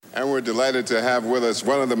And we're delighted to have with us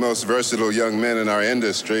one of the most versatile young men in our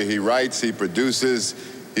industry. He writes, he produces,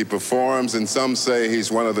 he performs, and some say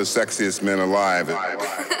he's one of the sexiest men alive.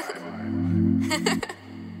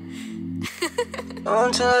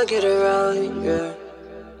 Until I get it right, yeah.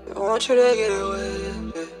 I want you to get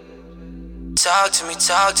away, yeah. Talk to me,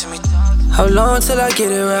 talk to me. How long till I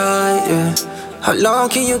get it right, yeah? How long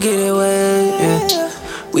can you get away, yeah?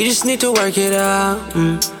 We just need to work it out,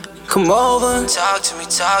 Come over, talk to me,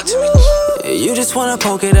 talk to me. Yeah, you just wanna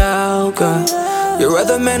poke it out, girl. Your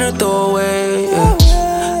other men are throwaway, yeah.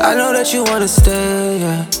 I know that you wanna stay,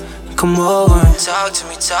 yeah. Come over, talk to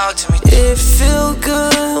me, talk to me. It feel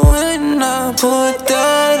good when I put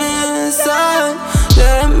that inside.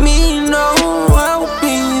 Let me know I'll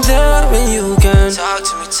be there when you can. Talk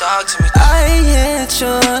to me, talk to me. I hit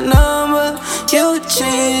your number, you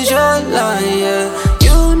change your line, yeah.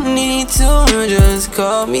 You need to just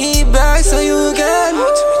call me back so you can.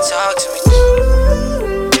 Talk to me, talk to me.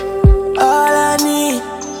 All I need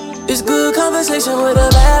is good conversation with a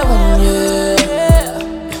bad one, yeah.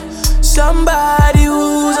 Somebody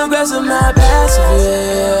who's aggressive, not passive,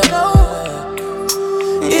 yeah.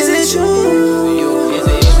 Is it you?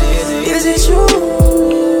 Is it you?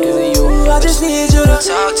 I just need you to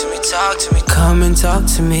talk to me, talk to me. Come and talk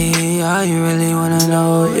to me. I really wanna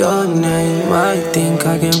know your name. I think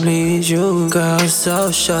I can please you, girl.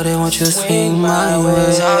 So short, won't you swing my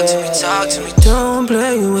way? Talk to me, talk to me. Don't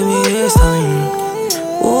play with me this time.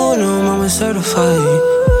 Oh no, mama certified.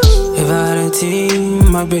 If I had a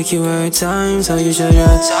team, I'd break you every time. So you should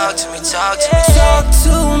just talk to me, talk to me. Talk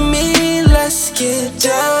to me, let's get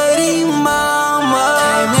dirty, mama.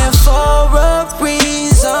 Came here for a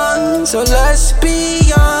reason, so let's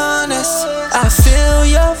be honest. I feel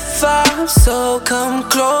your vibe, so come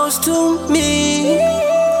close to me.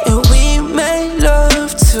 And we make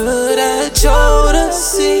love to that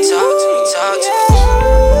Jodeci. Talk to me, talk to me.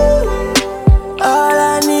 All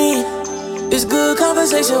I need is good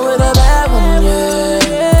conversation with a bad one,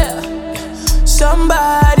 yeah.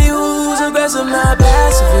 Somebody who's aggressive, not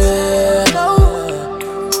passive, yeah.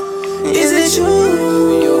 Is it you?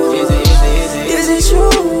 Is it you?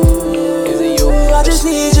 I just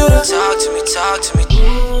need you to talk to me, talk to me.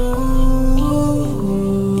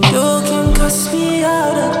 You can cuss me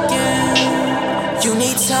out again. You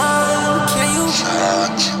need time, can you?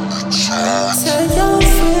 Tell your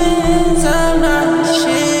friends I'm not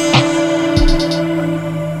shit.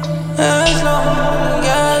 As long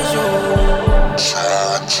as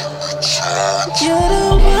you're the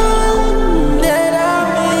one that I'm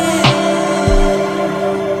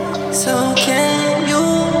in. So can you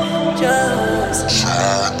just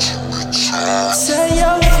tell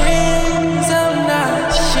your friends I'm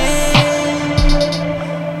not shit?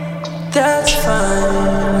 That's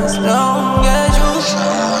fine as long as you.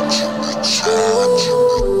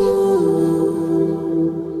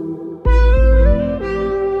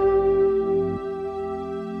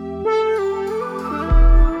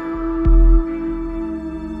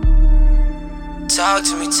 Talk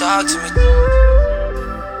to me, talk to me.